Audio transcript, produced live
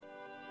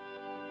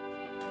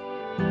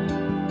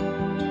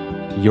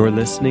You're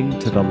listening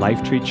to the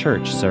Lifetree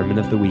Church Sermon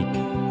of the Week.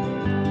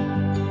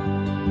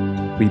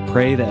 We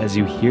pray that as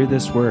you hear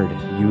this word,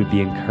 you would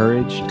be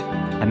encouraged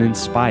and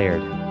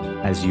inspired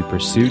as you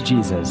pursue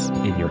Jesus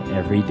in your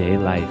everyday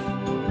life.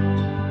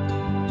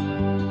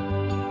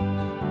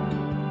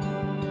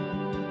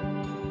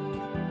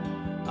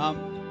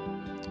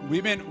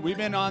 We've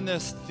been on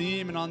this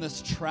theme and on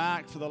this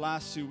track for the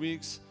last 2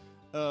 weeks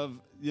of,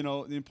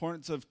 the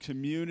importance of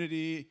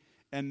community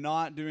and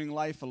not doing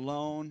life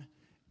alone.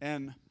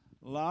 And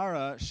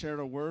Lara shared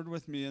a word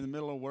with me in the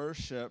middle of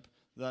worship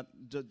that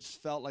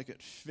just felt like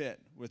it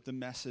fit with the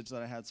message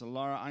that I had. So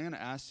Lara, I'm going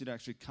to ask you to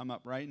actually come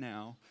up right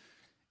now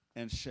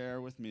and share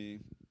with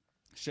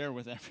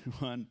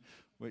everyone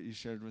what you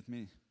shared with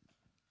me.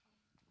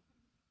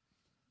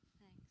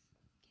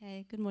 Thanks.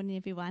 Okay, good morning,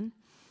 everyone.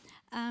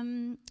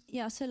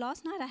 So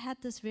last night I had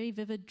this very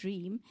vivid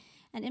dream.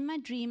 And in my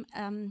dream,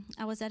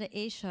 I was at an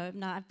air show.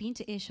 Now, I've been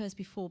to air shows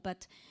before,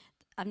 but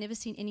I've never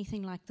seen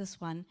anything like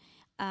this one.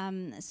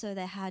 So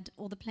they had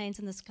all the planes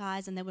in the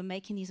skies, and they were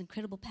making these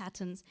incredible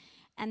patterns.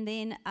 And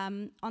then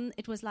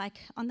it was like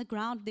on the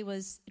ground, it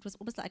was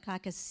almost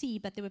like a sea,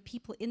 but there were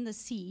people in the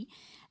sea,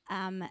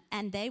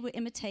 and they were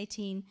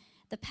imitating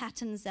the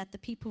patterns that the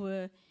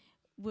people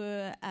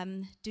were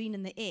doing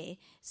in the air.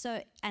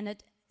 So,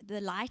 the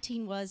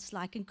lighting was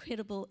like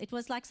incredible. It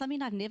was like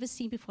something I've never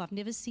seen before. I've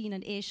never seen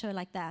an air show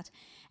like that.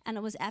 And it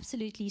was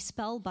absolutely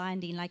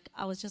spellbinding. Like,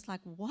 I was just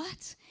like,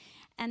 what?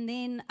 And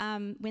then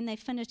when they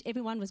finished,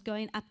 everyone was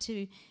going up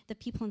to the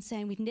people and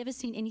saying, we've never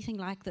seen anything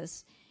like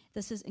this.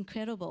 This is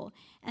incredible.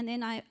 And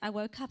then I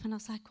woke up and I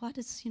was like,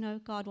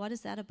 God, what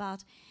is that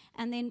about?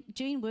 And then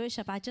during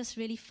worship, I just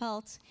really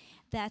felt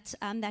that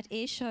that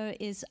air show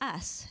is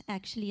us,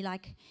 actually.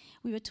 Like,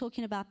 we were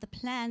talking about the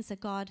plans that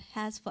God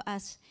has for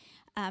us.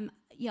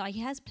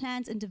 He has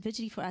plans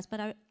individually for us, but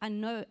I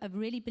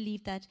really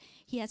believe that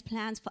he has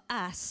plans for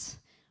us,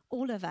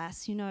 all of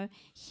us,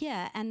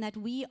 here, and that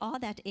we are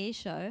that air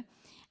show,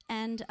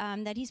 and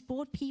that he's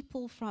brought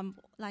people from,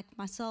 like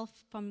myself,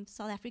 from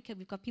South Africa.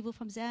 We've got people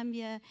from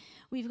Zambia.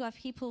 We've got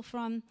people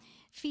from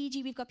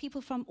Fiji. We've got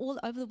people from all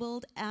over the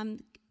world.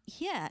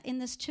 Here in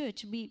this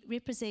church, we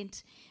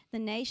represent the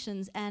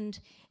nations, and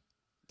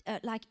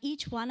like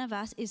each one of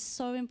us is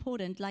so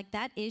important. Like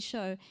that air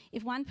show,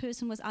 if one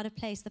person was out of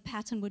place, the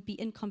pattern would be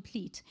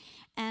incomplete.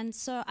 And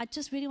so I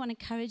just really want to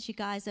encourage you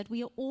guys that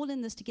we are all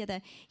in this together.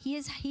 He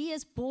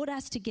has brought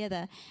us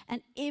together,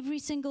 and every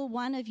single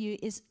one of you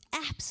is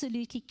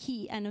absolutely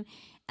key and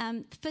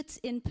fits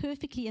in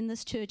perfectly in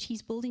this church.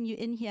 He's building you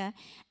in here,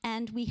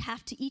 and we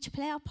have to each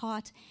play our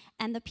part.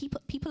 And the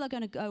people are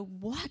going to go,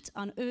 what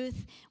on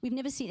earth? We've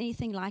never seen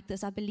anything like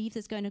this. I believe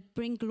it's going to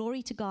bring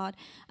glory to God.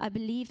 I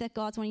believe that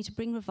God's wanting to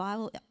bring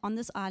revival on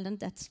this island.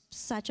 That's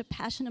such a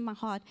passion in my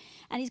heart.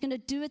 And he's going to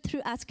do it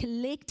through us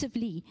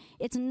collectively.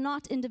 It's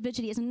not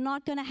individually. It's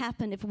not going to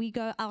happen if we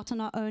go out on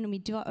our own and we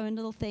do our own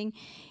little thing.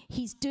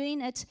 He's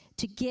doing it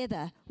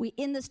together. We're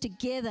in this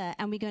together,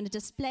 and we're going to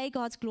display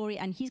God's glory,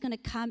 and he's going to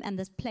come, and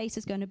this place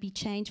is going to be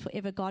changed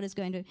forever. God is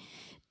going to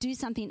do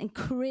something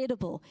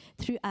incredible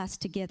through us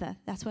together.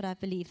 That's what I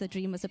believe the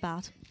dream was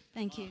about.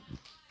 Thank you.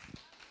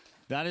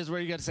 That is where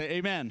you got to say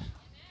amen.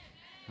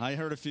 I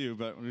heard a few,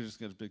 but we just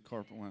got a big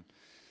corporate one.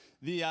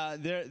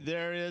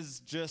 There is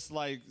just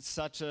like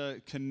such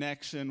a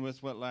connection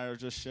with what Lara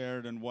just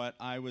shared and what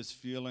I was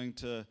feeling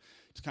to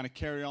kind of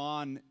carry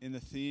on in the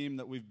theme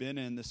that we've been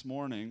in this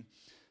morning.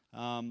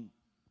 You'll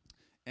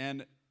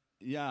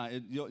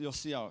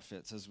see how it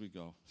fits as we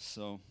go.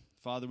 So,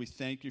 Father, we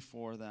thank you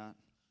for that.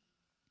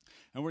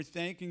 And we're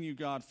thanking you,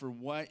 God, for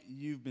what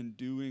you've been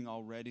doing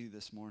already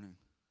this morning.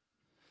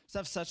 Just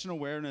have such an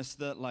awareness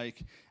that,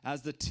 like,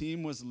 as the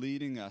team was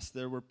leading us,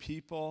 there were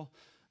people,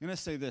 I'm going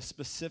to say this,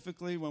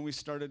 specifically when we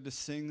started to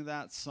sing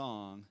that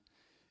song,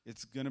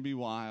 it's going to be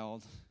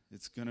wild,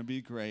 it's going to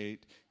be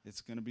great, it's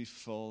going to be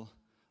full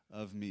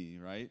of me,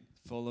 right?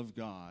 Full of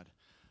God.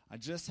 I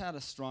just had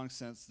a strong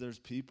sense there's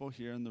people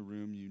here in the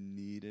room, you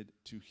needed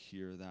to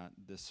hear that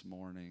this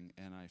morning,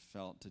 and I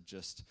felt to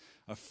just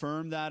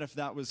affirm that if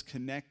that was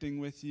connecting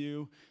with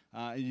you.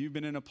 You've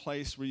been in a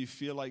place where you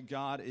feel like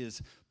God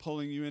is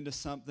pulling you into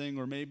something,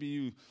 or maybe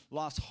you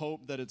lost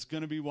hope that it's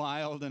going to be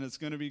wild and it's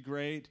going to be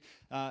great,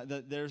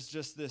 that there's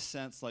just this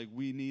sense like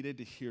we needed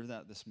to hear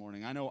that this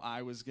morning. I know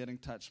I was getting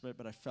touched by it,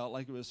 but I felt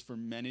like it was for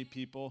many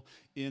people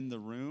in the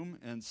room,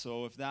 and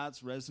so if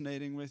that's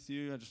resonating with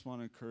you, I just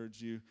want to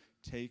encourage you,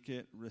 take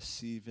it,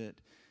 receive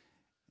it,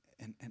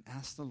 and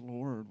ask the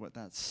Lord what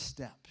that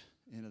step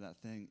into that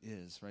thing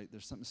is, right?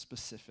 There's something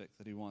specific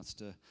that he wants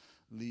to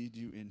lead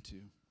you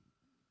into.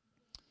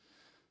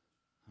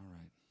 All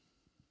right.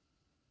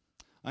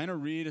 I'm going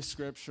to read a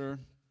scripture,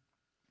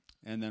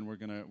 and then we're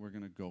going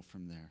to go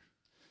from there.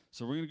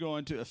 So we're going to go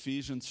into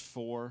Ephesians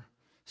 4,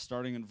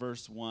 starting in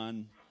verse 1.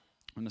 I'm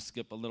going to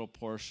skip a little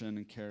portion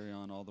and carry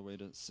on all the way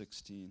to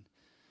 16.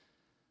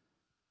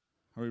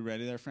 Are we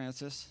ready there,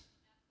 Francis?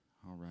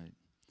 All right.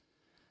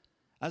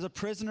 As a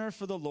prisoner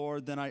for the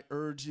Lord, then I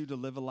urge you to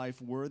live a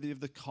life worthy of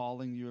the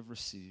calling you have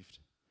received.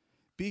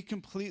 Be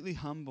completely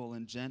humble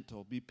and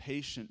gentle. Be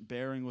patient,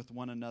 bearing with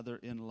one another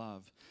in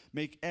love.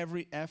 Make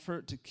every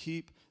effort to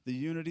keep the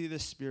unity of the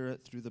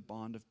Spirit through the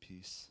bond of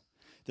peace.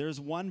 There is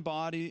one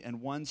body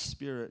and one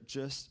Spirit,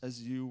 just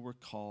as you were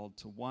called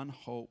to one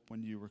hope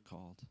when you were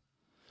called.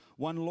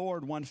 One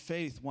Lord, one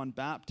faith, one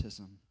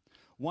baptism.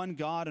 One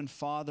God and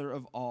Father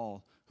of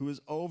all, who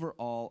is over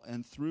all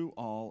and through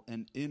all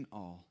and in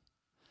all.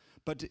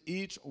 But to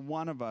each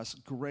one of us,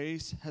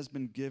 grace has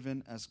been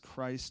given as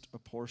Christ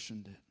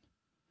apportioned it.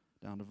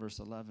 Down to verse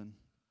 11.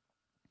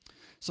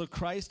 So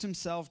Christ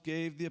himself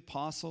gave the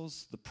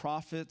apostles, the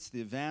prophets,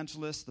 the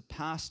evangelists, the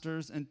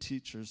pastors, and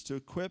teachers to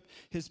equip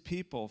his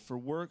people for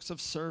works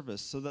of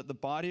service so that the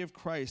body of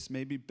Christ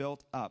may be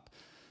built up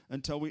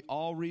until we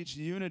all reach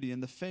unity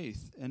in the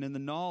faith and in the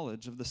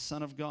knowledge of the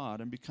Son of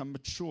God and become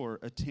mature,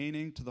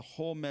 attaining to the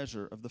whole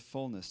measure of the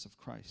fullness of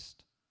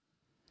Christ.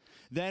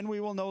 Then we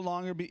will no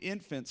longer be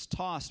infants,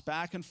 tossed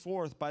back and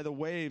forth by the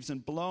waves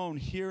and blown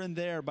here and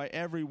there by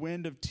every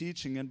wind of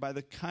teaching and by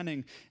the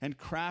cunning and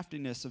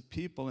craftiness of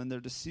people in their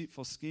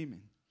deceitful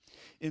scheming.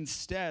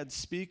 Instead,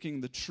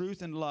 speaking the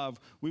truth in love,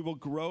 we will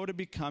grow to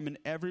become in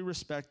every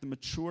respect the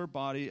mature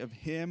body of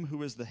him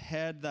who is the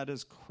head, that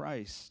is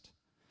Christ.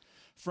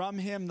 From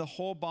him, the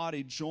whole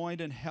body,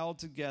 joined and held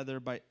together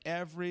by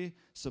every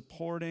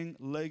supporting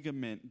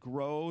ligament,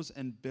 grows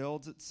and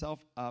builds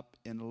itself up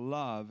in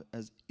love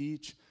as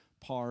each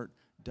part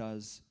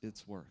does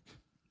its work.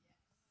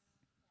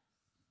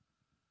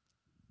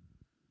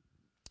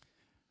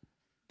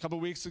 A couple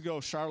weeks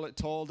ago, Charlotte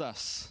told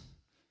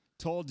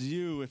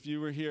you, if you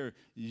were here,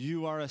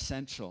 you are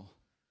essential.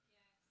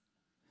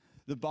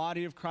 The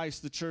body of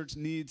Christ, the church,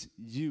 needs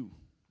you.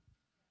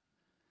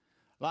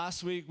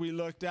 Last week, we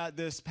looked at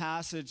this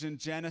passage in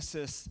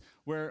Genesis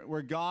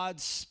where God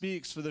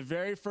speaks for the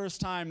very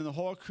first time in the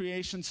whole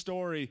creation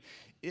story.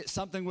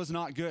 Something was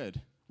not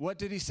good. What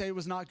did he say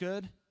was not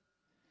good?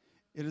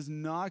 It is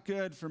not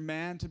good for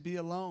man to be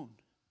alone.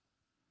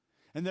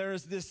 And there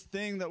is this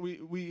thing that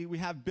we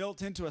have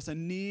built into us, a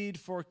need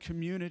for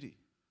community.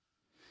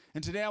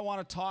 And today I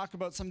want to talk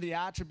about some of the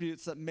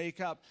attributes that make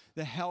up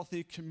the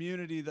healthy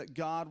community that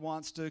God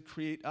wants to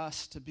create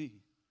us to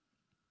be.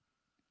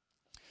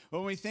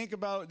 When we think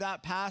about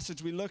that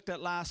passage we looked at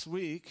last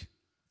week,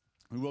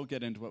 we will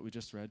get into what we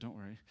just read, don't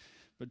worry.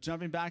 But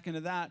jumping back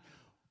into that,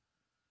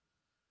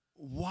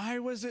 why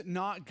was it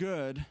not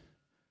good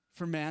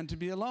for man to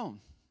be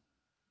alone?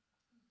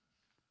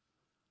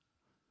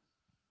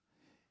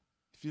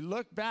 If you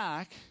look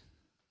back,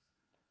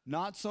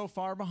 not so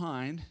far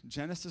behind,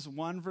 Genesis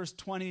 1 verse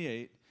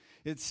 28,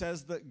 it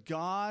says that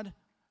God,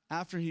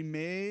 after he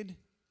made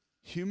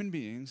human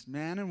beings,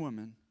 man and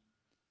woman,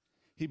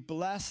 he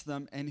blessed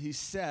them and he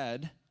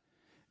said,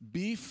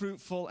 be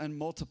fruitful and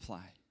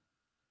multiply.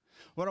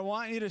 What I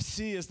want you to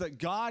see is that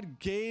God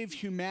gave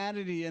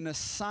humanity an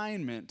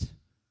assignment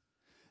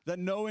that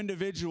no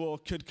individual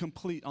could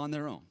complete on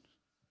their own.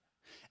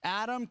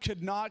 Adam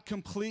could not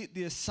complete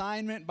the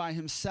assignment by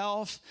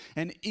himself,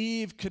 and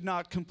Eve could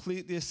not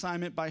complete the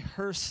assignment by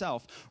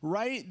herself.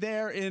 Right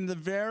there in the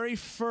very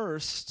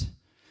first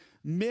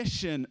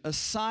mission,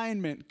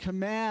 assignment,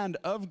 command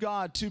of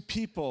God to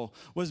people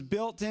was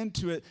built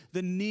into it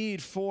the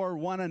need for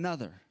one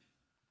another.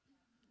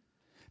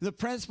 The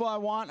principle I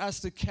want us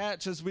to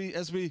catch as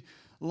we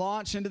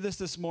launch into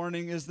this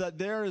morning is that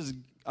there is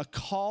a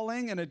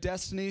calling and a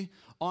destiny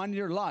on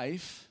your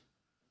life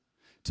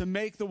to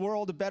make the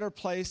world a better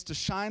place, to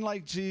shine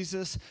like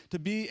Jesus, to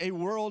be a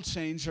world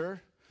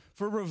changer,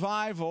 for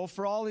revival,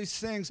 for all these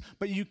things,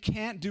 but you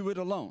can't do it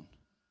alone.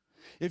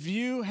 If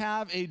you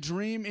have a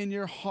dream in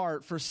your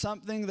heart for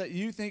something that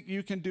you think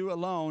you can do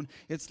alone,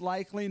 it's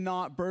likely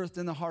not birthed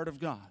in the heart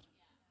of God.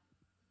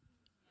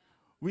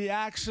 We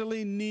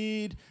actually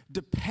need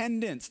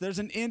dependence. There's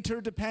an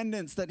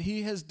interdependence that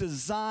he has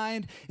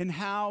designed in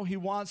how he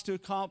wants to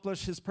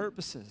accomplish his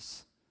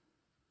purposes.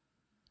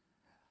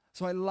 That's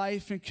why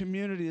life and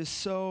community is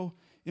so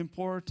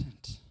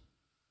important.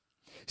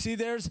 See,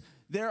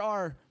 there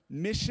are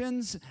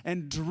missions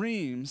and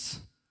dreams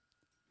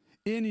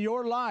in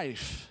your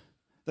life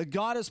that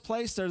God has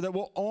placed there that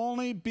will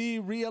only be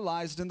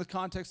realized in the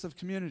context of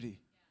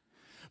community.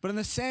 But in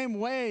the same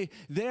way,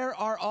 there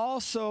are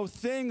also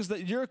things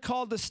that you're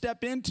called to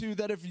step into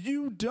that if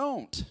you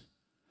don't,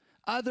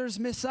 others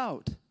miss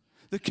out.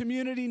 The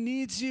community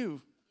needs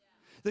you.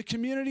 The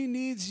community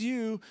needs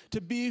you to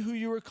be who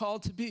you were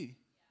called to be.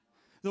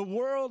 The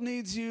world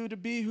needs you to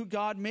be who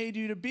God made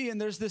you to be.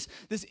 And there's this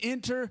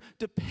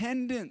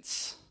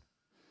interdependence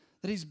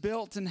that he's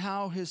built in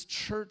how his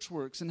church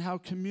works and how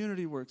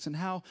community works and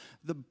how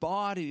the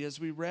body, as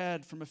we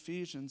read from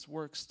Ephesians,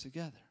 works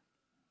together.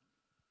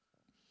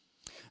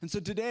 And so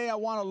today I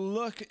want to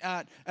look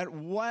at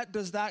what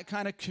does that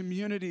kind of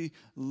community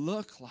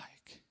look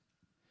like.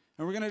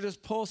 And we're going to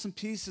just pull some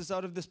pieces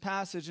out of this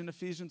passage in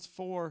Ephesians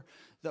 4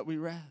 that we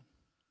read.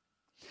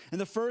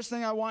 And the first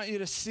thing I want you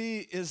to see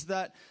is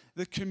that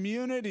the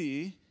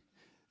community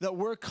that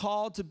we're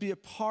called to be a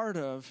part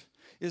of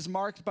is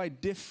marked by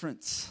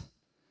difference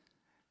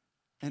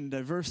and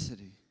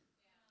diversity.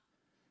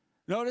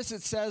 Notice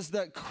it says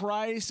that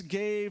Christ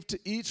gave to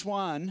each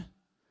one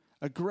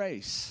a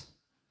grace.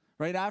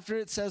 Right after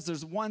it says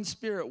there's one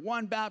Spirit,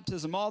 one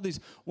baptism, all these,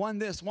 one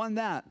this, one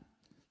that.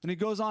 And he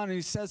goes on and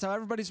he says how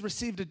everybody's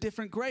received a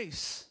different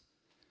grace.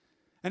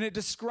 And it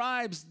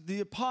describes the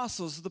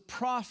apostles, the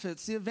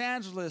prophets, the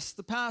evangelists,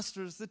 the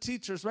pastors, the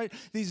teachers, right?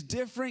 These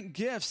different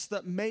gifts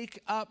that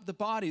make up the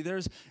body.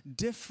 There's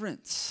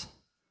difference.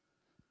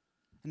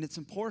 And it's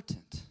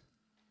important.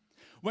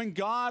 When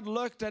God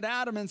looked at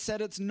Adam and said,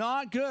 it's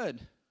not good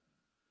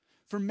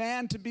for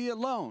man to be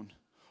alone,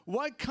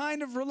 what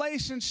kind of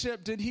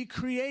relationship did he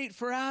create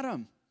for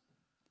Adam?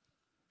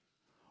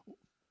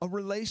 A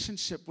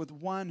relationship with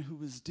one who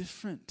was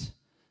different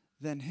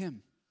than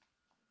him.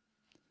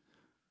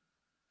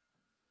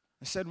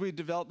 I said we'd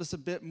develop this a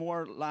bit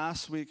more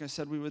last week. I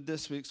said we would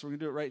this week, so we're going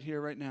to do it right here,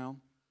 right now.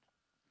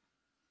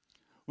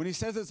 When he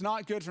says it's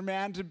not good for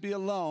man to be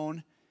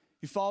alone,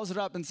 he follows it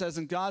up and says,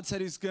 and God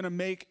said he's going to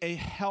make a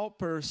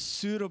helper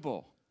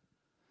suitable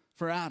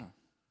for Adam.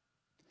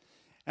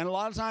 And a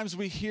lot of times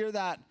we hear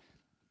that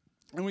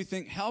and we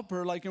think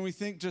helper, and we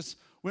think just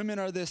women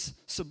are this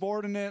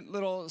subordinate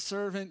little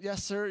servant.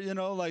 Yes, sir,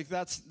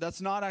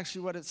 that's not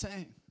actually what it's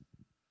saying.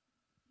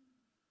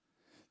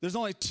 There's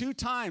only 2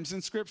 times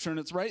in Scripture, and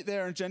it's right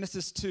there in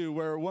Genesis 2,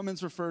 where a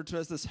woman's referred to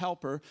as this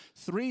helper.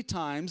 3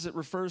 times it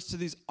refers to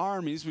these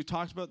armies. We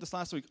talked about this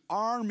last week.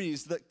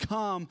 Armies that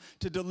come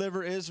to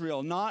deliver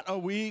Israel, not a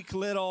weak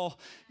little,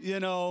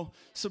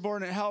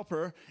 subordinate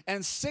helper.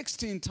 And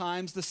 16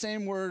 times the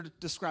same word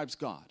describes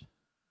God.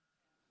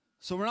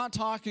 So we're not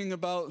talking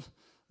about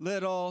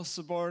little,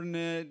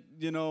 subordinate,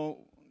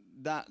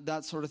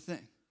 that sort of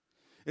thing.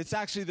 It's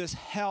actually this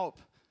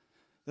help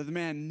that the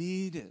man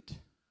needed.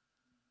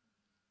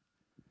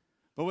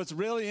 But what's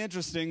really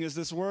interesting is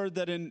this word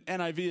that in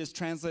NIV is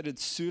translated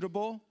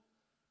suitable.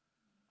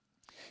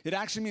 It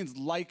actually means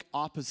like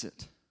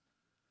opposite.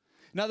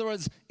 In other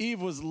words, Eve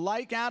was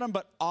like Adam,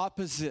 but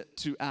opposite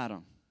to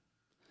Adam.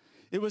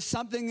 It was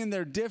something in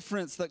their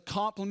difference that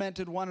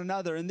complemented one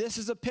another. And this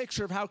is a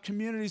picture of how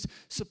community's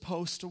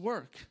supposed to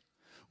work.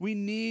 We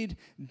need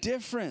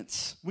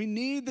difference. We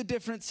need the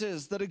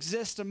differences that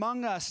exist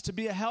among us to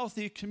be a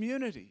healthy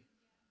community.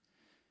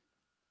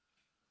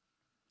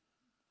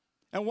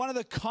 And one of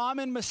the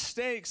common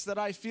mistakes that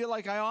I feel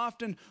like I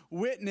often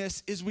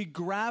witness is we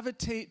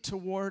gravitate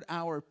toward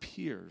our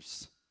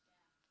peers.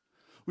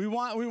 We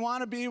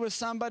want to be with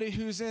somebody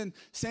who's in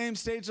same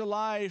stage of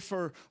life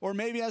or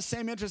maybe has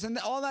same interests, and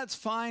all that's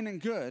fine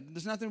and good.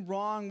 There's nothing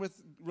wrong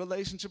with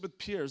relationship with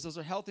peers. Those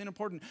are healthy and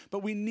important.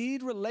 But we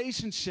need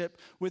relationship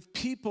with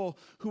people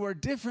who are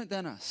different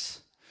than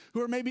us,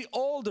 who are maybe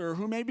older,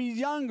 who may be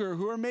younger,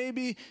 who are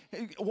maybe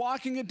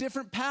walking a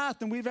different path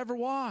than we've ever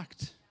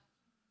walked.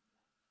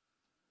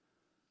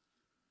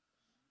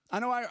 I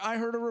know I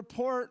heard a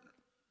report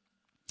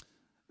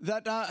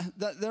that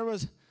there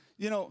was,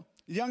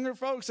 younger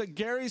folks at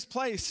Gary's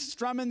place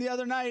strumming the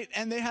other night,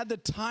 and they had the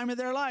time of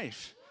their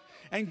life.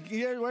 And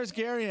where's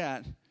Gary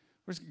at?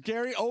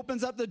 Gary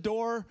opens up the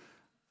door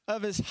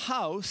of his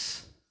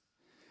house,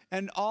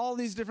 and all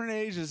these different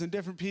ages and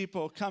different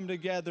people come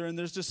together, and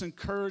there's just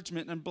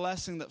encouragement and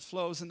blessing that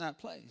flows in that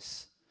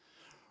place.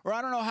 Or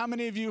I don't know how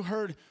many of you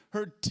heard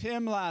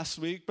Tim last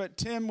week, but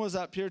Tim was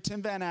up here,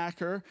 Tim Van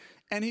Acker,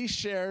 and he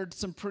shared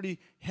some pretty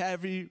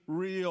heavy,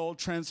 real,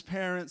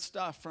 transparent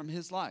stuff from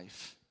his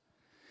life.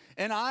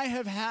 And I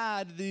have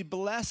had the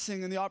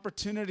blessing and the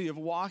opportunity of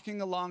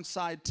walking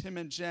alongside Tim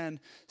and Jen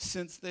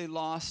since they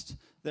lost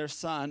their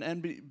son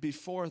and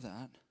before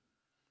that.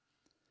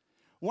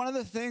 One of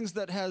the things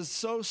that has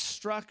so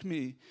struck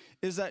me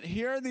is that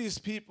here are these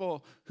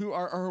people who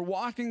are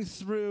walking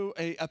through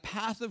a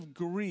path of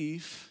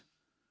grief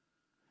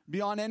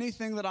beyond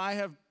anything that I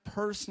have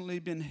personally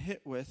been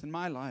hit with in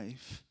my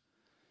life.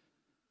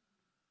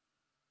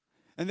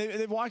 And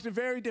they've walked a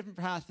very different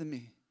path than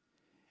me.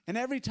 And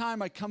every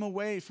time I come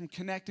away from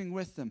connecting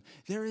with them,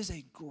 there is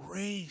a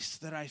grace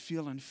that I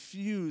feel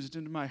infused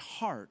into my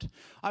heart.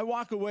 I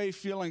walk away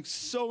feeling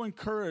so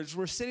encouraged.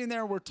 We're sitting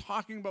there, we're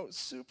talking about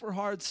super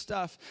hard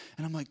stuff,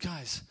 and I'm like,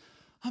 guys,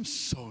 I'm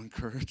so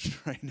encouraged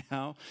right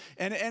now.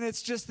 And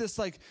it's just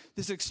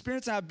this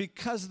experience I have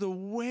because the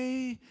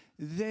way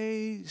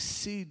they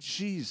see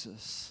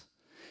Jesus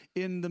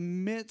in the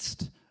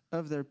midst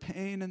of their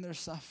pain and their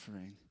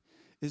suffering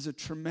is a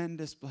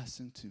tremendous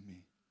blessing to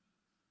me.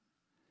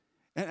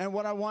 And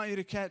what I want you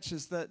to catch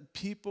is that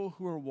people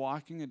who are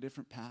walking a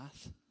different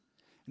path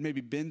and maybe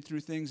been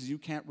through things you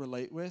can't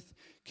relate with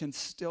can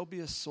still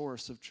be a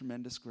source of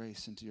tremendous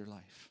grace into your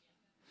life.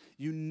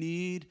 You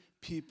need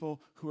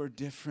people who are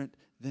different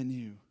than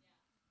you.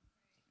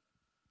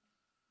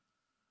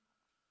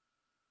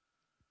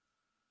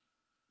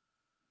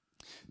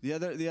 The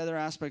other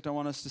aspect I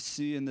want us to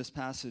see in this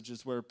passage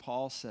is where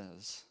Paul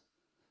says,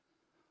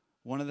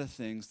 one of the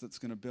things that's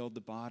going to build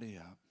the body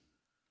up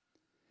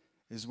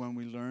is when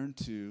we learn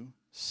to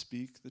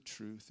speak the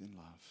truth in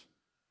love.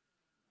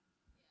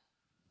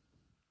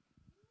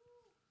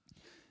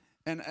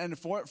 And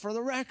for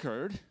the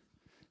record,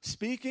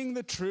 speaking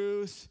the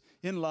truth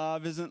in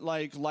love isn't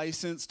like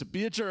licensed to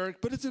be a jerk,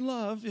 but it's in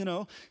love, you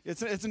know.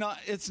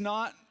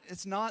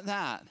 It's not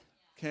that,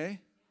 okay?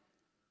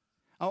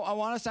 I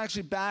want us to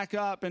actually back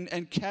up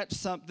and catch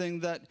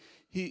something that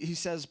he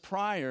says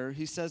prior.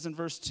 He says in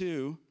verse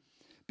 2,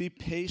 be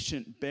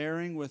patient,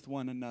 bearing with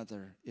one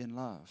another in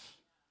love.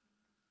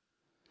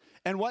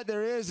 And what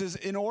there is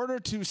in order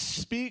to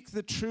speak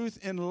the truth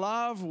in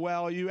love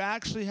well, you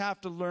actually have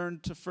to learn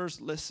to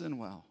first listen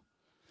well.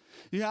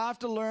 You have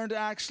to learn to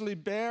actually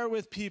bear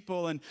with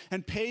people and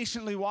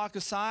patiently walk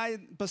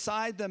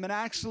beside them and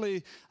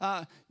actually,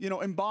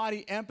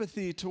 embody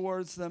empathy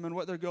towards them and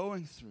what they're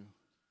going through.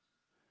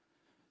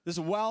 There's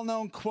a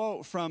well-known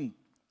quote from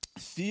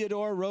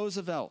Theodore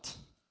Roosevelt,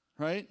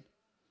 right?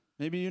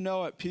 Maybe you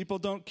know it. People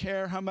don't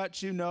care how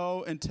much you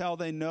know until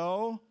they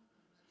know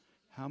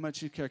how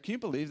much you care. Can you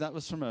believe that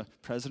was from a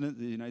president of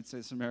the United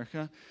States of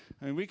America?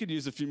 I mean, we could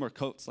use a few more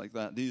quotes like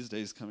that these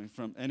days coming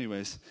from.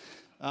 Anyways.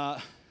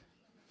 That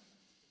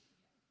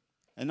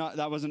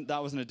wasn't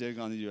a dig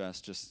on the U.S.,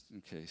 just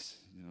in case.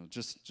 You know,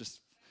 just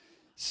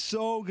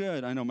so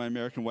good. I know my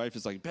American wife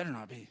is like, better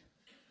not be.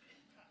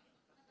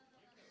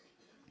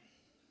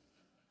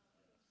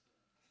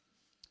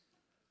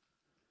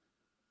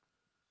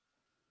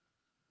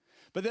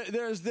 But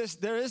there is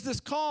this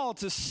call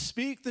to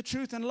speak the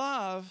truth in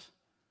love,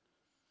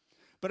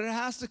 but it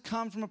has to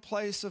come from a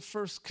place of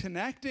first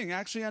connecting,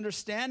 actually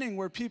understanding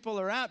where people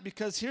are at,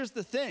 because here's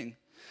the thing.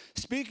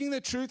 Speaking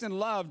the truth in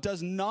love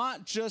does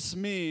not just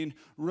mean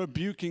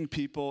rebuking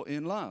people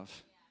in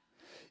love.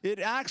 It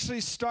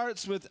actually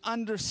starts with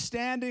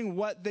understanding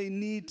what they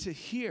need to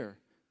hear.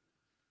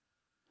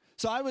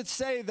 So I would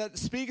say that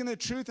speaking the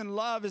truth in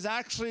love is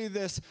actually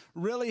this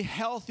really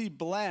healthy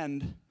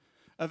blend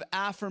of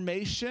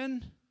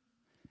affirmation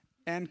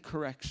and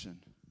correction.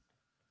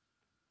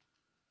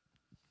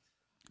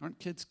 Aren't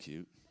kids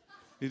cute?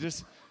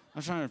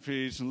 I'm trying to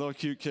preach, and a little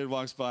cute kid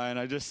walks by, and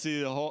I just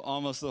see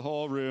almost the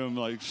whole room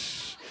like,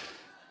 shh.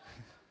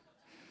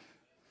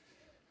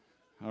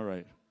 All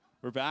right,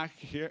 we're back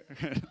here.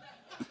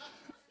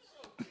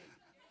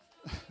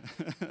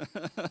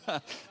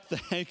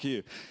 Thank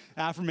you.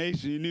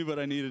 Affirmation, you knew what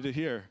I needed to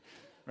hear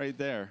right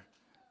there.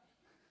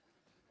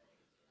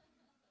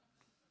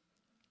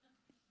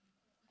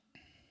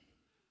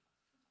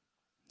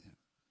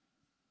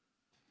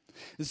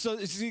 And so,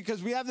 see,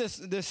 because we have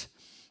this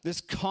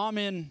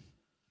common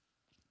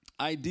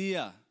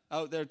idea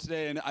out there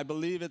today, and I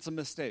believe it's a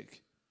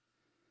mistake.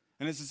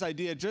 And it's this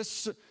idea,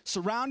 just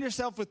surround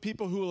yourself with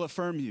people who will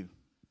affirm you.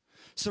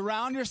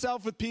 Surround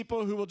yourself with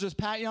people who will just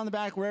pat you on the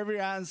back wherever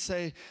you're at and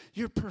say,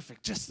 you're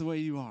perfect just the way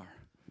you are.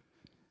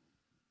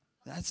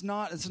 It's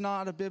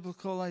not a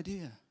biblical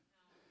idea.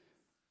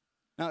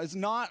 Now, it's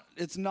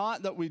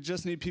not that we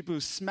just need people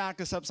who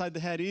smack us upside the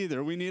head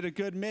either. We need a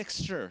good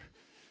mixture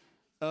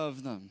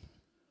of them.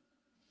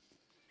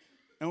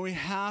 And we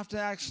have to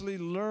actually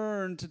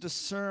learn to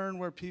discern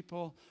where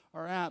people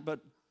are at.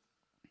 But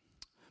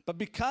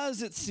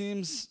because it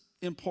seems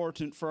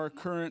important for our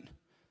current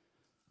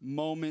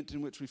moment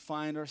in which we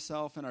find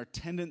ourselves and our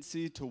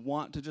tendency to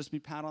want to just be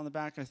pat on the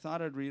back, I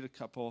thought I'd read a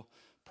couple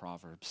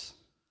Proverbs.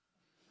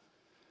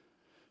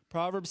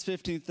 Proverbs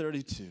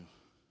 15:32.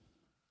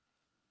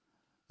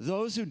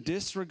 Those who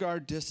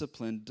disregard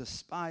discipline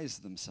despise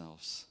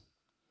themselves,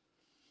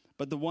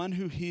 but the one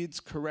who heeds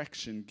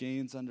correction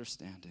gains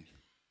understanding.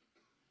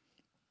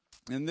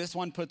 And this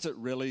one puts it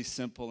really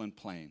simple and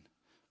plain.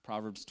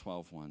 Proverbs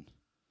 12:1.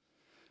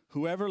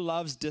 Whoever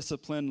loves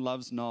discipline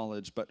loves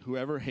knowledge, but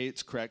whoever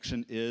hates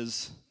correction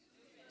is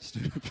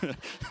stupid.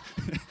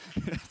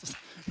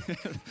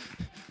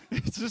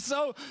 It's just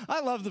so,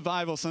 I love the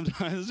Bible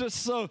sometimes. It's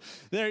just so,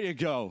 there you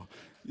go,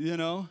 you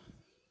know?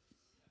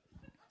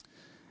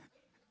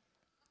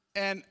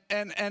 And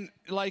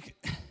like,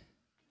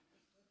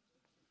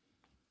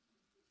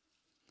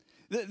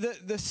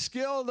 the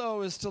skill,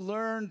 though, is to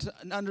learn to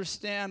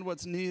understand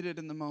what's needed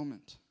in the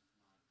moment.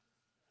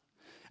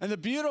 And the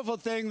beautiful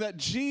thing that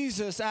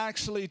Jesus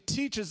actually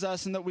teaches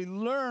us and that we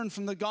learn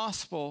from the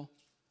gospel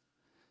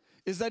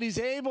is that he's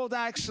able to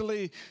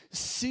actually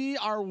see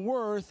our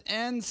worth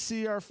and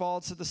see our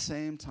faults at the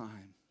same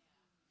time.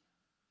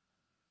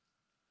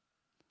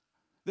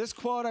 This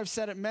quote, I've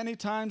said it many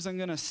times. I'm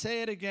going to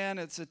say it again.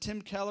 It's a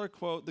Tim Keller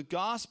quote. The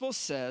gospel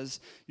says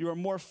you are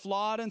more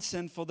flawed and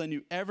sinful than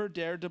you ever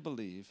dared to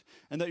believe,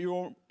 and that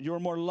you are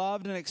more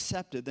loved and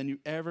accepted than you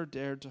ever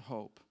dared to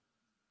hope.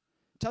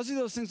 It tells you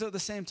those things at the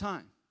same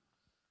time.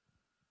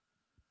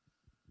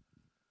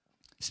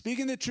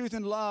 Speaking the truth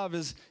in love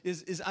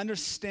is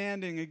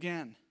understanding,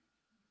 again,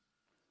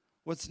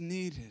 what's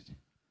needed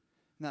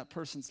in that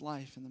person's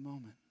life in the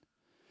moment.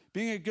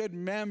 Being a good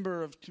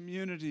member of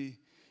community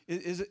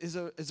is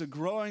a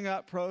growing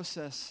up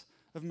process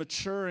of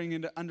maturing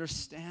into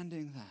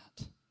understanding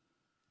that.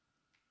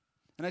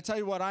 And I tell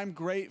you what, I'm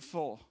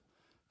grateful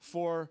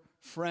for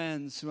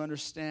friends who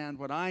understand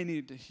what I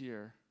need to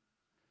hear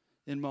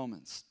in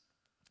moments.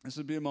 This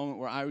would be a moment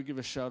where I would give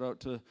a shout out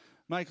to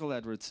Michael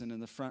Edwardson in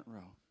the front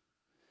row.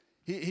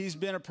 He's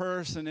been a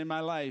person in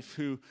my life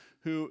who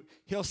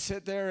he'll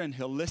sit there and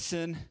he'll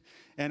listen,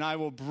 and I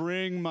will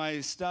bring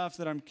my stuff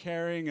that I'm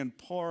carrying and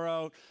pour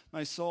out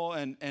my soul,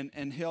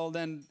 and he'll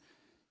then,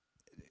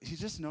 he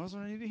just knows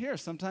what I need to hear.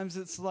 Sometimes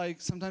it's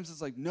like,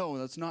 no,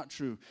 that's not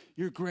true.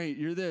 You're great.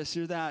 You're this,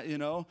 you're that, you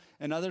know.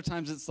 And other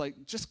times it's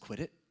like, just quit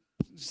it.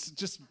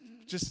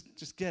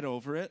 Just get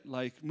over it.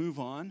 Like, move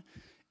on.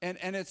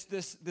 And it's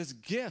this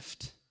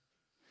gift.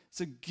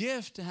 It's a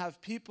gift to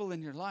have people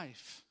in your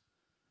life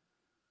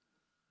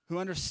who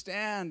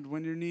understand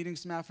when you're needing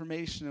some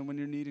affirmation and when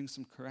you're needing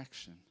some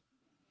correction.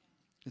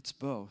 It's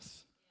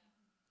both.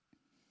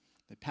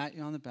 They pat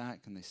you on the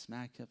back and they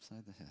smack you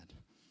upside the head.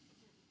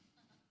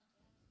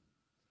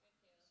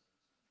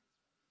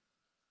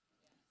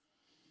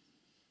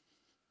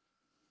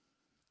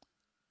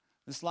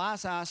 This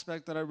last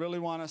aspect that I really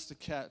want us to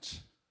catch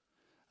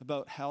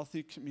about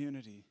healthy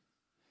community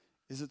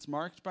is it's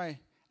marked by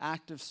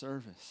active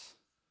service.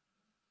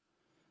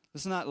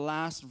 Listen to that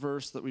last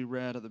verse that we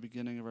read at the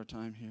beginning of our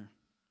time here.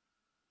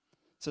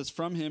 It says,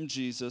 from him,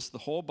 Jesus, the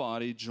whole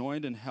body,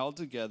 joined and held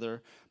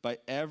together by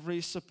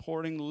every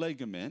supporting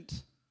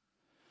ligament,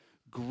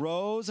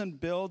 grows and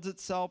builds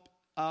itself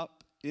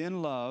up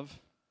in love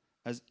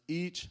as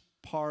each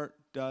part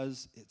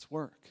does its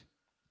work.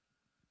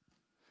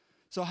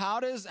 So how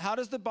does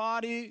the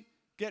body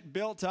get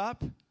built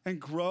up and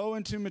grow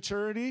into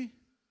maturity?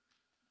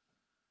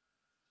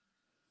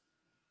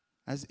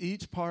 As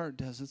each part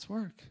does its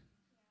work.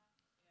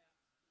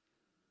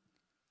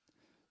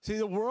 See,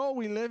 the world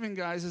we live in,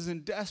 guys, is in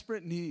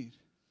desperate need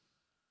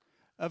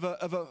of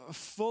a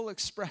full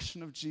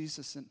expression of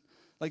Jesus. And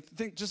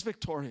think just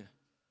Victoria.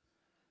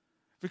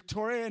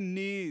 Victoria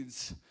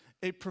needs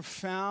a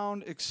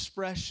profound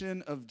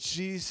expression of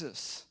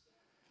Jesus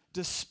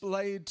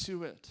displayed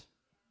to it.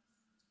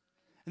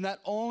 And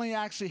that only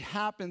actually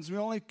happens, we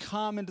only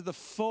come into the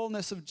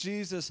fullness of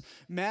Jesus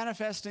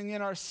manifesting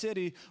in our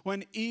city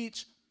when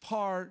each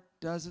part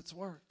does its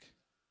work.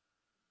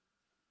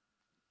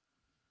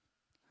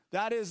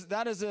 That is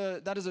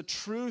a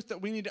truth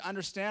that we need to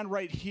understand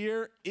right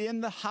here in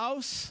the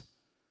house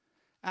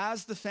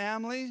as the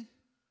family.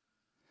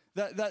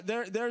 That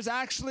there's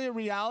actually a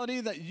reality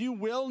that you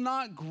will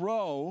not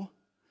grow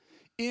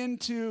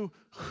into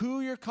who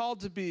you're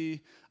called to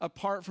be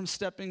apart from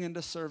stepping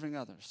into serving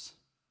others.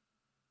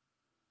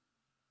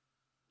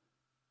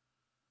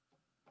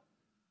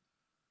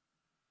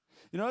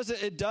 You notice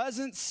it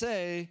doesn't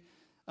say,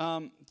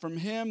 from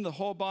him, the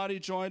whole body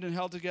joined and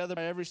held together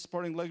by every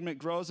supporting ligament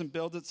grows and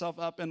builds itself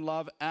up in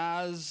love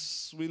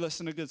as we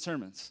listen to good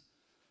sermons.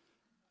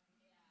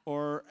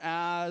 Or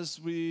as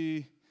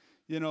we,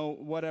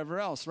 whatever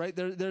else, right?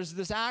 There's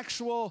this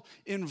actual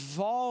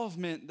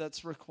involvement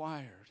that's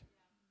required.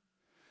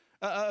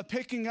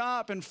 Picking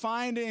up and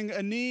finding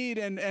a need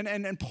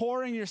and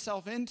pouring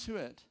yourself into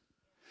it.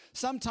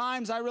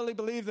 Sometimes I really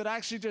believe that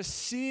actually just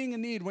seeing a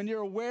need, when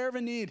you're aware of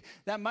a need,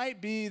 that might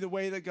be the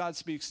way that God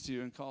speaks to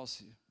you and calls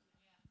you.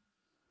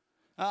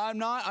 I'm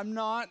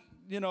not,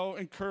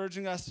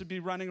 encouraging us to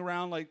be running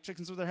around like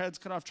chickens with their heads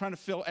cut off, trying to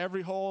fill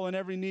every hole and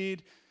every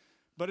need.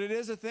 But it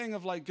is a thing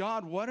of like,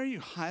 God, what are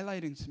you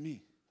highlighting to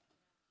me?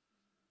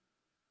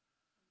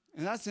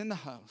 And that's in the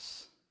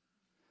house.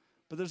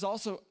 But there's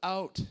also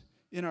out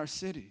in our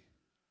city.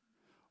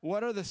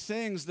 What are the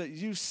things that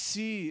you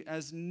see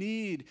as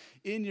need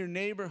in your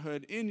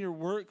neighborhood, in your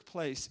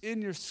workplace,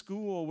 in your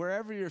school,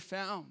 wherever you're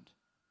found?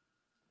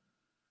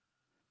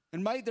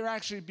 And might there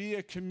actually be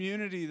a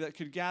community that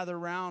could gather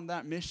around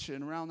that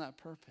mission, around that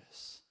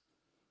purpose?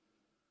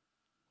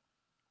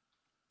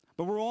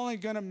 But we're only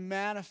going to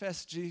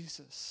manifest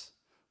Jesus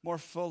more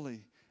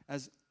fully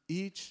as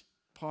each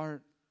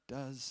part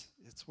does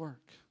its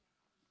work.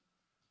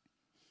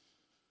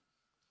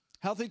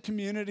 Healthy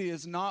community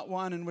is not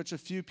one in which a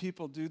few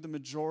people do the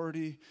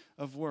majority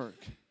of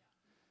work.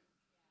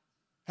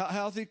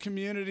 Healthy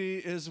community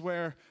is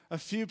where a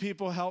few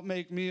people help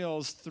make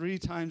meals 3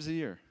 times a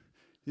year,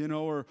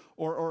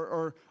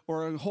 or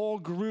a whole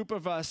group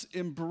of us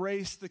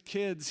embrace the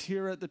kids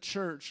here at the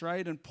church,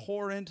 right, and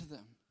pour into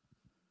them.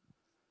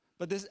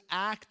 But this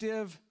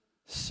active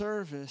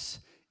service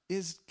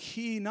is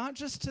key, not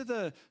just to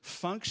the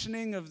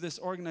functioning of this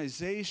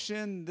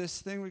organization, this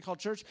thing we call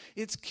church.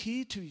 It's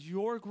key to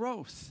your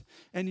growth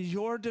and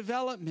your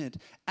development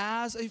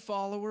as a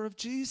follower of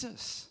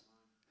Jesus.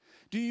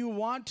 Do you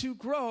want to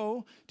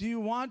grow? Do you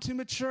want to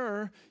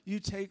mature? You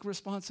take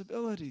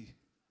responsibility.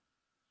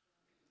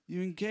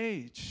 You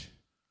engage.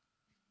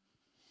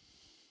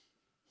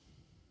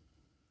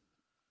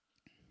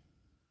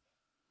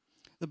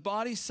 The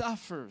body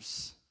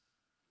suffers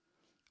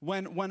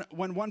when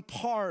one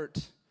part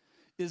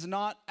is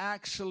not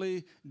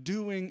actually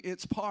doing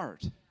its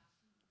part.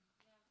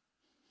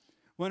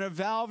 When a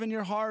valve in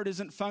your heart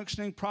isn't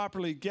functioning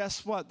properly,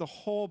 guess what? The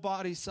whole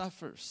body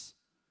suffers.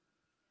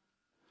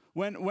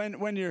 When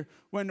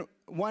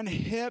one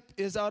hip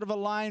is out of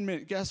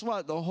alignment, guess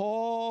what? The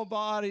whole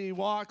body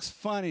walks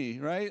funny,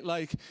 right?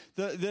 Like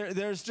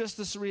there's just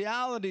this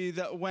reality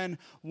that when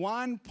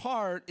one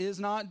part is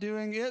not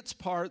doing its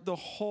part, the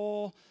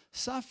whole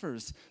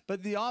suffers.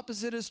 But the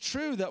opposite is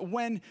true, that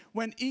when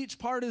each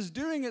part is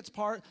doing its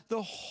part,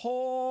 the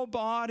whole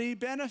body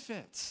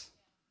benefits.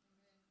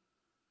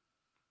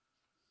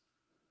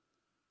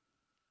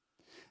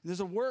 There's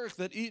a work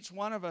that each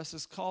one of us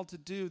is called to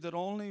do that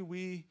only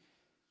we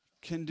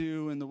can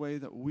do in the way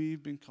that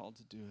we've been called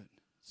to do it.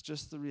 It's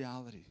just the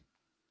reality.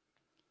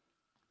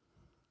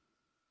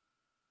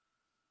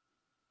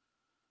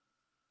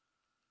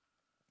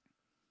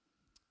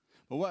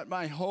 But what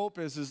my hope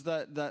is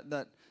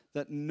that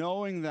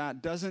knowing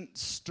that doesn't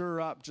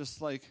stir up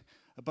just like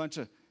a bunch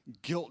of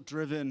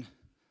guilt-driven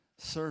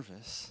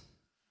service,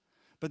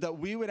 but that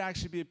we would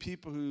actually be a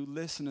people who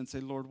listen and say,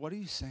 Lord, what are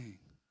you saying?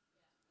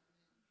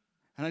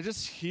 And I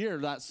just hear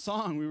that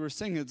song we were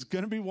singing. It's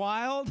going to be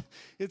wild.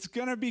 It's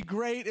going to be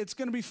great. It's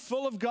going to be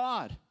full of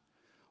God.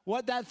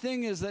 What that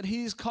thing is that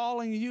he's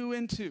calling you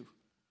into.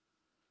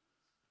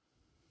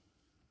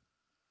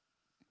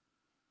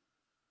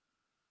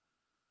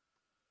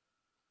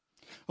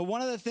 But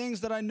one of the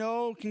things that I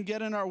know can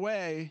get in our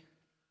way,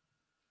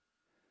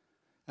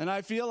 and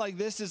I feel like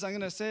this is, I'm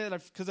going to say it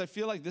because I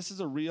feel like this is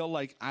a real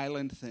like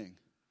island thing.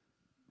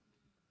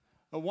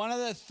 But one of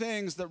the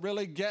things that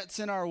really gets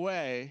in our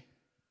way,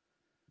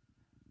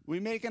 we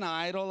make an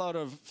idol out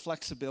of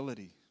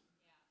flexibility.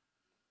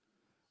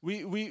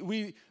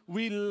 We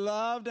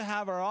love to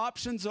have our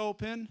options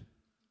open.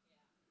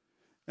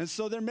 And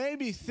so there may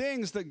be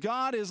things that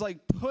God is like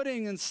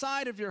putting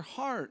inside of your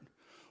heart,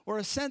 or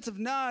a sense of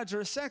nudge,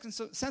 or a sense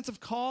of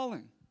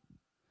calling.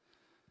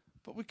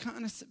 But we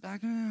kind of sit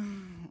back,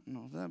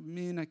 no, that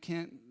mean I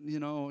can't,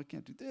 I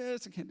can't do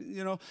this, I can't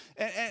do,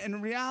 And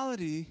in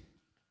reality,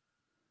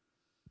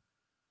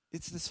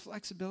 it's this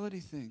flexibility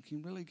thing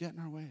can really get in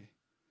our way.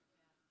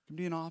 Can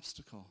be an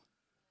obstacle.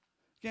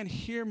 Again,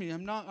 hear me.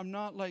 I'm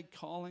not like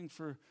calling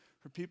for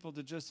people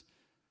to just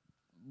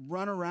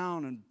run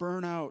around and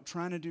burn out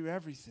trying to do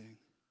everything.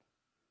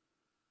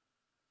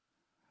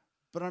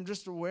 But I'm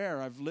just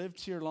aware I've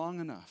lived here long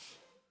enough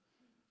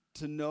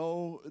to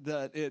know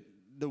that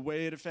the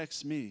way it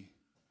affects me,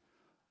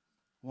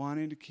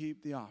 wanting to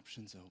keep the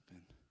options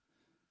open,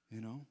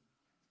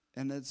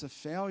 And it's a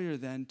failure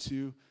then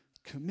to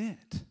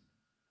commit.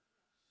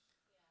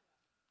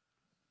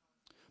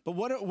 But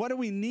what do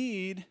we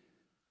need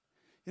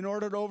in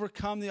order to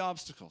overcome the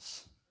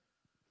obstacles?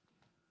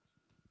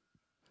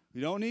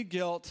 We don't need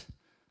guilt.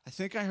 I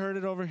think I heard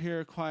it over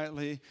here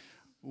quietly.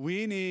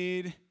 We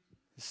need,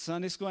 the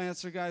Sunday school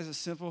answer, guys, is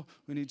simple.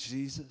 We need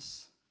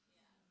Jesus.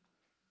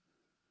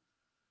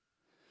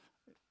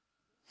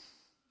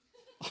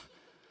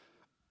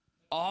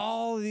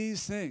 All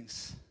these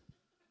things.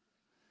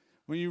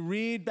 When you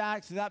read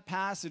back to that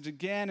passage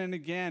again and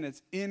again,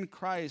 it's in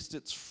Christ,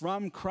 it's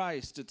from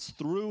Christ, it's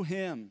through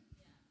him.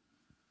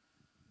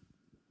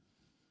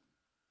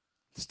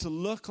 It's to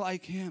look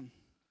like him.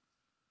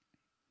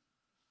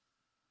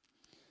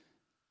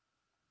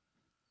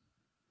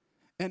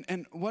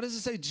 And what does it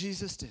say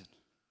Jesus did?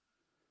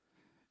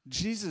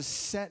 Jesus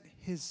set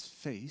his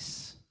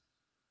face,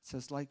 it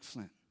says like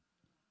flint,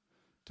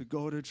 to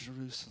go to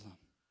Jerusalem,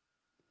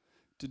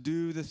 to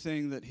do the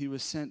thing that he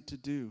was sent to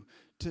do.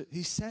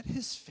 He set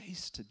his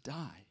face to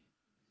die.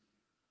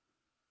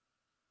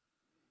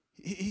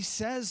 He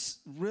says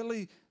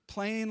really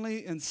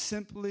plainly and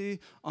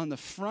simply on the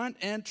front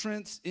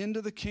entrance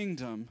into the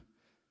kingdom,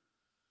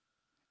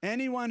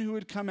 anyone who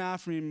would come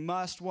after me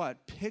must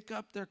what? Pick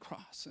up their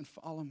cross and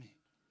follow me.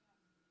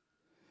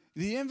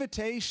 The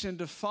invitation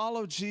to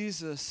follow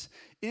Jesus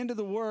into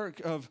the work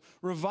of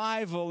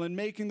revival and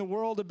making the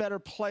world a better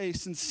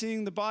place and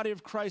seeing the body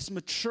of Christ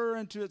mature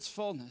into its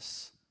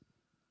fullness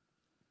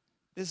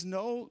is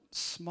no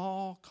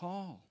small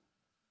call.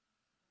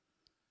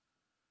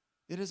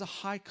 It is a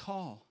high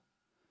call,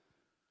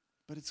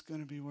 but it's going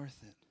to be worth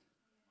it.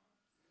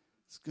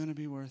 It's going to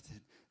be worth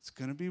it. It's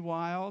going to be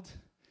wild,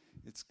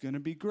 it's going to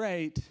be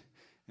great,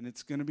 and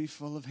it's going to be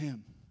full of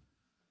him.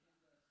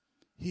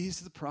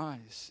 He's the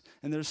prize.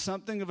 And there's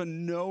something of a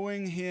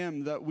knowing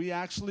him that we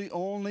actually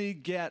only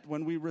get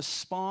when we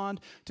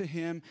respond to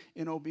him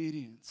in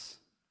obedience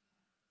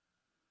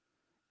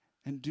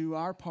and do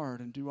our part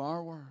and do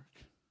our work.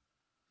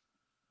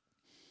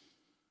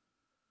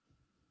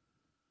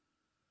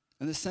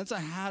 And the sense I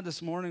had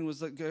this morning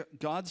was that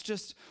God's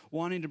just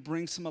wanting to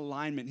bring some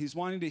alignment. He's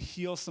wanting to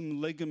heal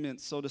some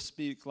ligaments, so to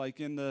speak, like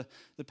in the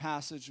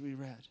passage we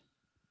read.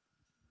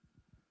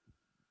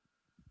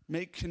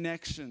 Make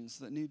connections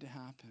that need to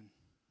happen.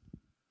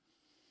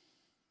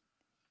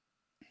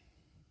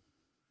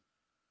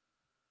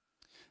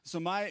 So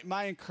my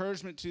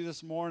encouragement to you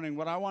this morning,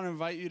 what I want to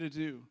invite you to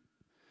do,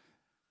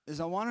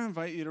 is I want to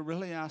invite you to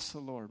really ask the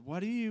Lord,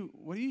 what are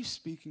you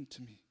speaking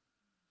to me?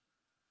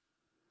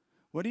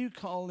 What are you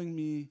calling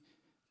me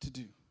to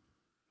do?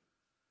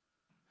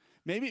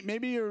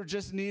 Maybe you're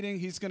just needing,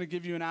 he's going to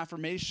give you an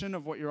affirmation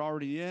of what you're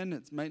already in.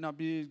 It might not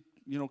be,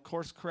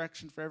 course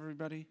correction for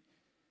everybody.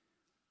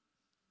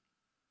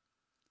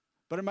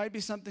 But it might be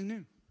something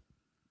new.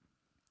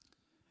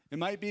 It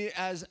might be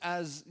as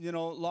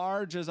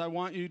large as I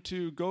want you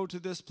to go to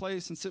this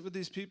place and sit with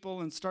these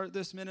people and start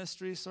this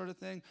ministry sort of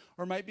thing.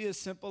 Or it might be as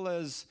simple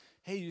as,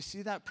 hey, you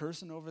see that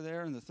person over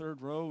there in the third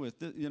row with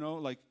this,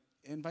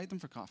 invite them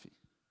for coffee.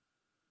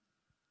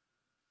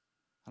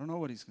 I don't know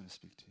what he's going to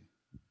speak to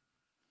you.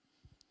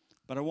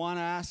 But I want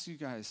to ask you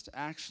guys to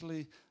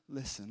actually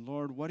listen.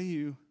 Lord, what are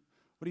you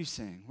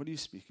saying? What are you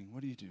speaking?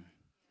 What are you doing?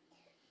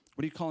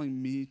 What are you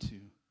calling me to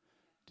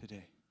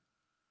today?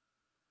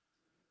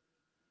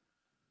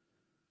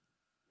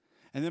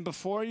 And then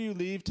before you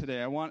leave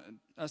today, I want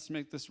us to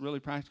make this really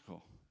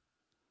practical.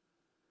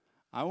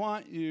 I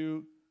want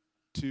you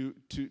to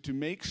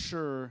make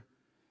sure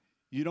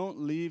you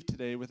don't leave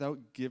today without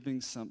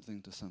giving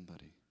something to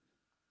somebody.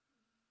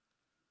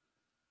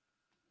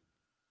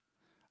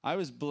 I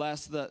was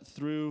blessed that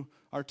through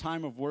our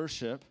time of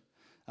worship,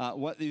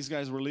 what these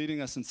guys were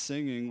leading us in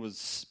singing was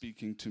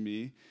speaking to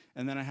me.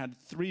 And then I had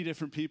 3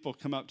 different people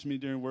come up to me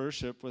during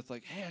worship with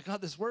like, hey, I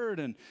got this word.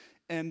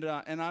 And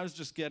I was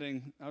just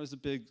I was a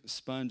big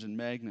sponge and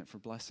magnet for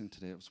blessing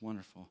today. It was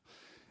wonderful.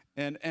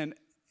 And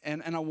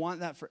I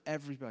want that for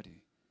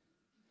everybody.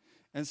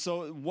 And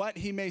so what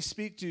he may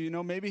speak to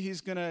you, maybe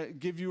he's going to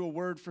give you a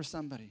word for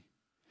somebody.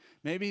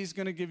 Maybe he's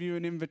going to give you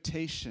an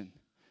invitation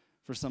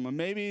for someone.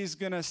 Maybe he's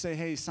going to say,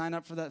 hey, sign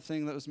up for that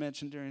thing that was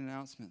mentioned during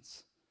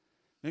announcements.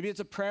 Maybe it's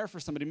a prayer for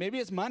somebody. Maybe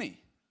it's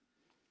money.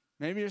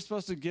 Maybe you're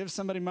supposed to give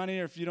somebody money,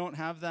 or if you don't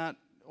have that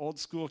old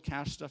school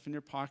cash stuff in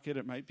your pocket,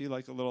 it might be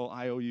like a little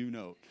IOU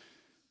note.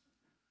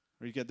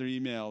 Or you get their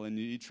email and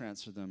you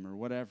e-transfer them or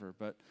whatever.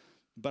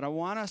 But I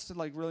want us to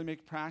really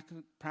make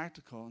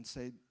practical and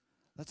say,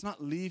 let's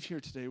not leave here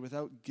today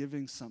without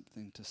giving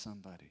something to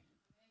somebody.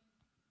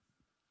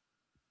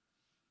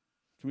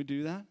 Can we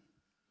do that?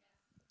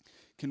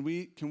 Can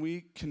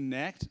we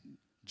connect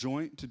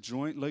joint to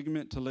joint,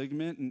 ligament to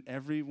ligament, and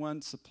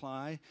everyone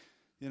supply,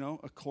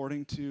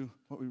 according to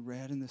what we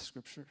read in the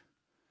scripture?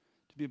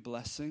 To be a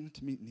blessing,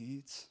 to meet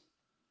needs.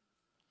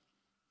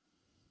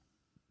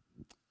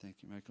 Thank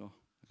you, Michael.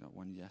 I got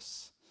one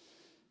yes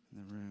in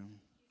the room.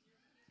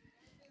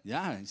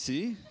 Yeah,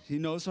 see? He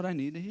knows what I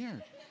need to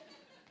hear.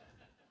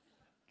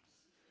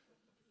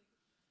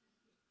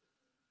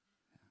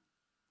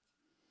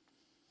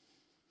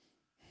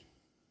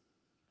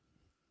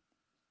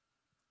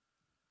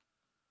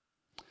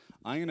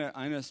 I'm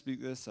gonna speak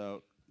this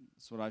out.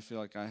 It's what I feel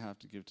like I have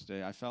to give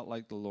today. I felt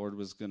like the Lord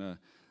was going to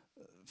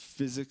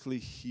physically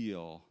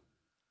heal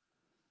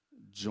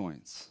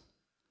joints.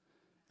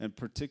 And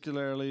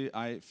particularly,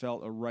 I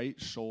felt a right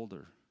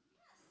shoulder.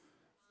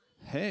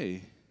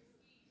 Hey.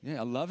 Yeah,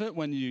 I love it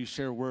when you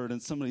share word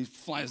and somebody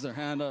flies their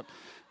hand up.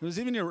 It was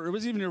even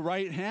your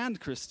right hand,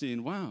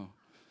 Christine. Wow.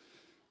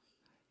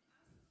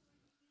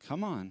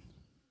 Come on.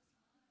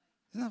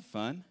 Isn't that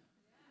fun?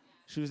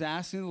 She was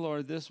asking the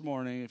Lord this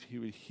morning if he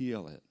would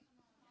heal it.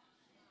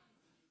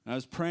 And I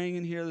was praying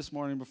in here this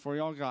morning before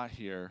y'all got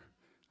here.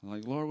 I'm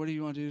like, Lord, what do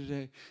you want to do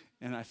today?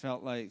 And I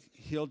felt like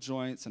healed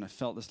joints, and I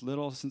felt this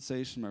little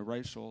sensation in my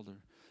right shoulder.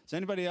 Is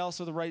anybody else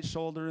with a right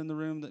shoulder in the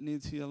room that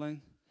needs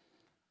healing?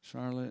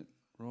 Charlotte,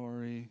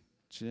 Rory,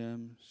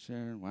 Jim,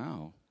 Sharon.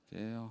 Wow.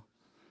 Gail.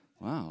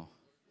 Wow.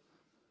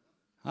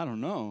 I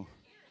don't know.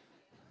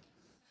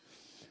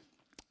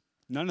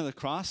 None of the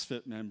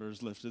CrossFit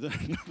members lifted their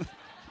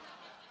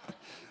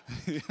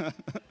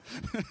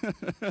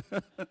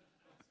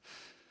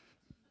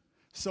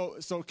So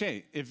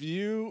okay, if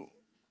you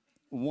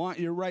want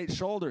your right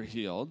shoulder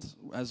healed,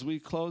 as we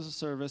close the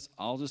service,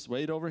 I'll just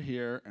wait over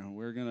here and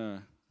we're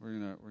gonna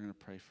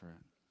pray for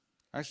it.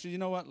 Actually, you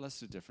know what? Let's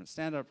do it different.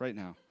 Stand up right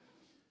now.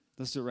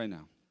 Let's do it right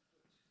now.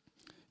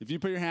 If you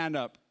put your hand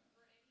up,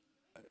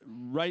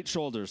 right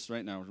shoulders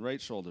right now,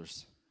 right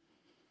shoulders.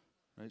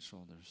 Right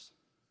shoulders.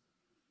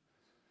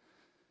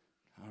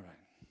 All right.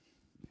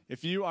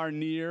 If you are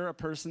near a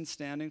person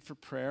standing for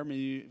prayer, may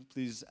you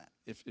please,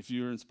 if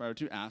you're inspired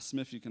to, ask them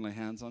if you can lay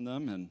hands on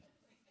them and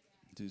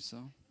do so.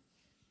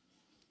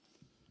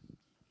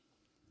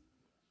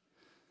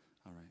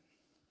 All right.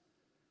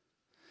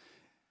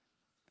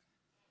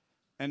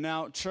 And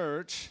now,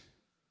 church,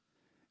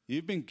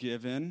 you've been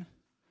given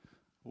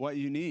what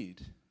you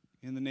need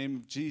in the name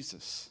of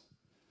Jesus.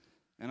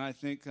 And I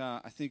think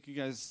you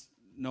guys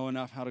know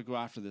enough how to go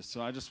after this.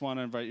 So I just want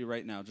to invite you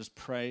right now, just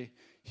pray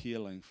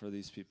healing for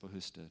these people who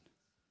stood.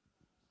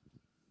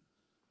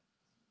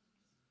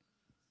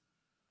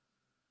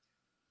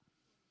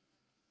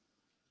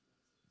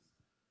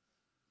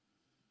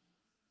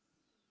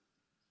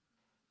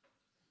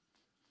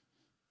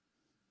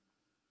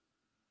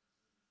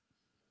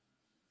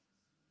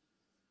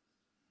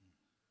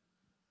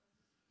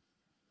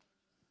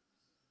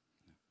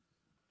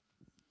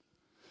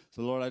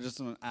 So, Lord, I just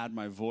want to add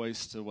my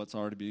voice to what's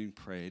already being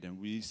prayed, and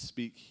we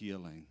speak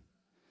healing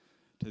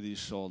to these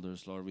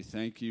shoulders, Lord. We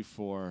thank you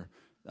for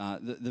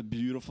the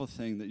beautiful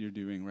thing that you're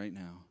doing right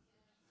now.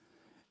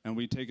 And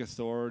we take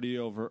authority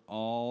over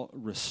all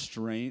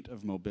restraint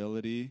of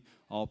mobility,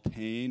 all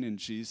pain in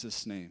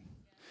Jesus' name.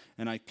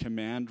 And I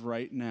command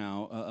right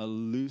now a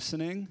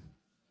loosening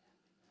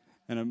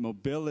and a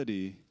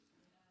mobility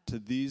to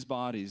these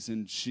bodies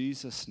in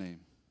Jesus'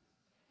 name.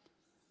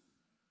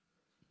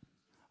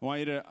 I want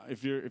you to,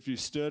 if you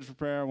stood for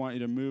prayer, I want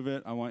you to move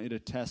it. I want you to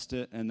test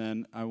it, and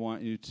then I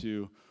want you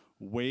to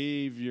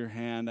wave your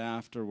hand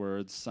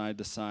afterwards, side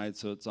to side,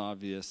 so it's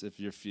obvious if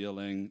you're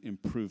feeling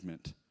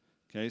improvement.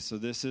 Okay, so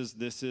this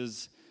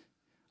is,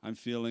 I'm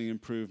feeling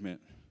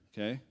improvement.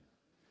 Okay.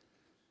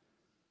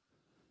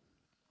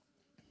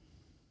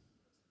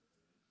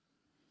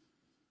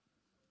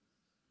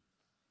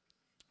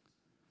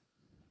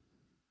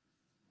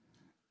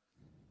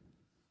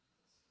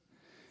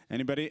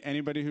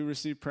 Anybody who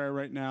received prayer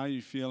right now,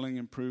 you feeling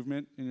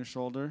improvement in your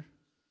shoulder?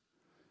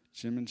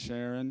 Jim and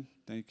Sharon,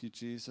 thank you,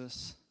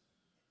 Jesus.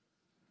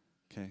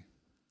 Okay.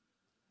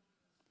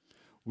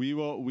 We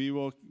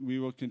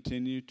will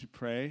continue to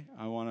pray.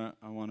 I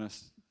want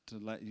us to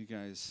let you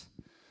guys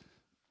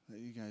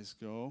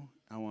go.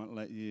 I want to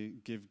let you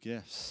give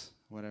gifts,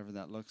 whatever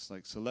that looks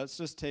like. So let's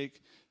just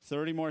take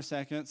 30 more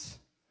seconds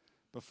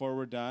before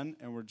we're done,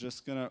 and we're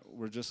just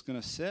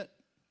gonna sit.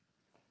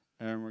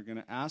 And we're going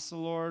to ask the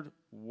Lord,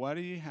 what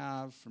do you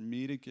have for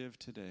me to give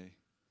today?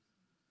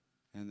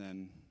 And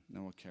then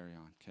we'll carry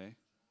on, okay?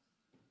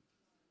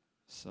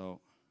 So,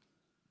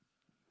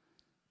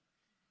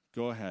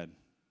 go ahead.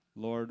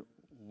 Lord,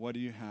 what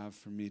do you have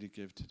for me to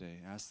give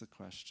today? Ask the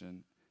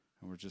question,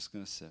 and we're just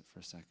going to sit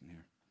for a second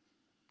here.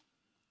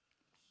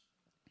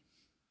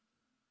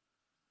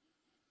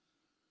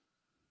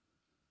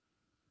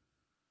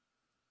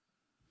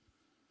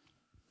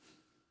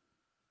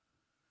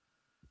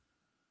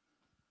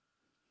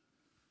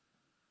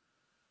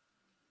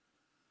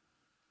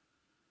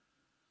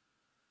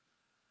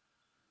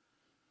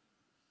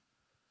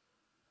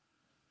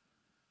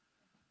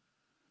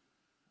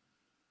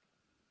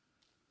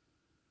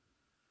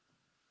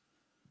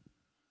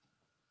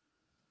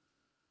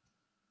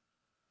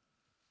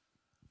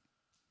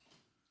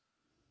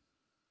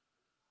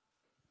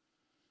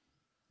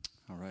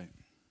 All right.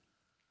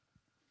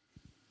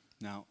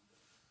 Now,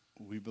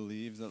 we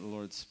believe that the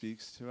Lord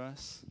speaks to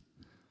us.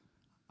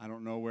 I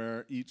don't know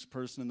where each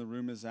person in the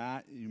room is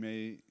at. You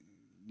may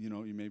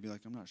be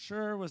like, I'm not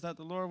sure. Was that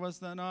the Lord? Was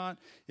that not?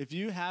 If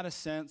you had a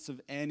sense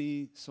of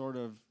any sort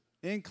of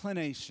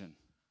inclination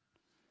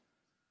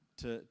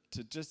to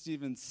just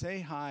even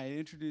say hi,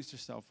 introduce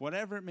yourself,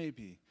 whatever it may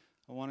be,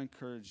 I want to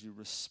encourage you,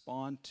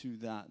 respond to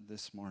that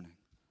this morning.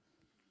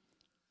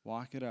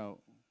 Walk it out.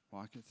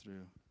 Walk it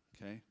through,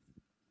 okay?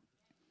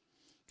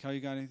 Cal, you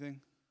got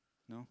anything?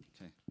 No?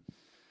 Okay.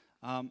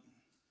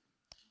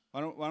 Why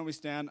don't we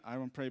stand? I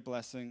want to pray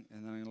blessing,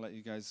 and then I'm going to let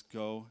you guys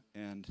go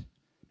and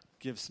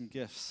give some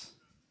gifts.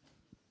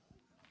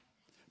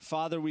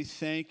 Father, we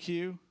thank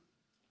you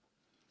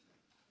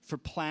for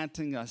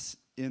planting us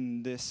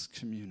in this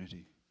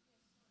community.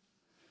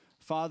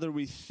 Father,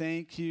 we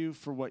thank you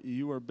for what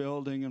you are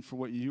building and for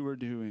what you are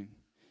doing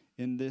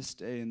in this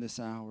day, in this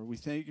hour. We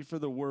thank you for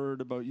the word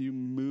about you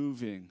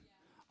moving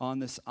on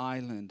this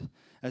island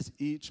as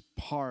each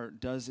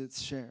part does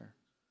its share.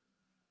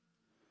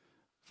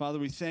 Father,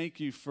 we thank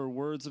you for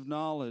words of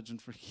knowledge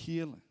and for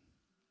healing.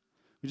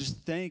 We just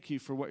thank you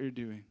for what you're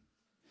doing.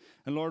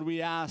 And Lord,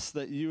 we ask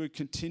that you would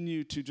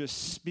continue to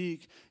just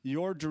speak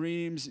your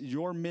dreams,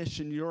 your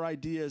mission, your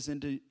ideas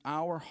into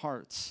our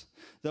hearts,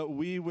 that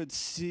we would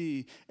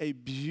see a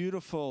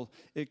beautiful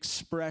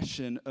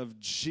expression of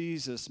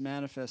Jesus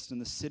manifest in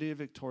the city of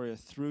Victoria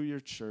through your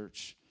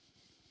church.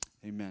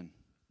 Amen.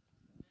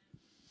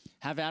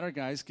 Have at her,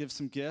 guys. Give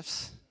some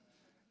gifts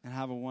and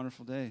have a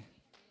wonderful day.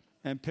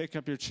 And pick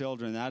up your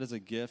children. That is a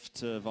gift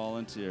to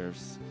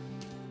volunteers.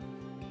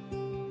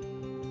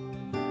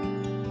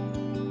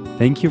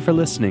 Thank you for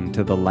listening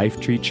to the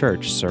Lifetree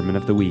Church Sermon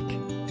of the Week.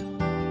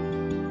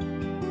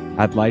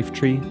 At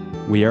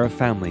Lifetree, we are a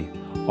family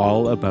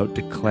all about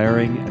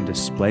declaring and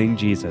displaying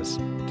Jesus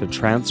to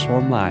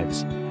transform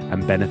lives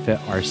and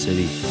benefit our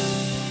city.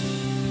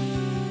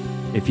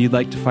 If you'd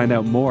like to find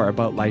out more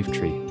about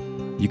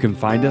Lifetree, you can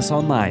find us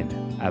online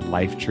at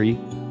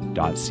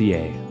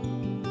lifetree.ca.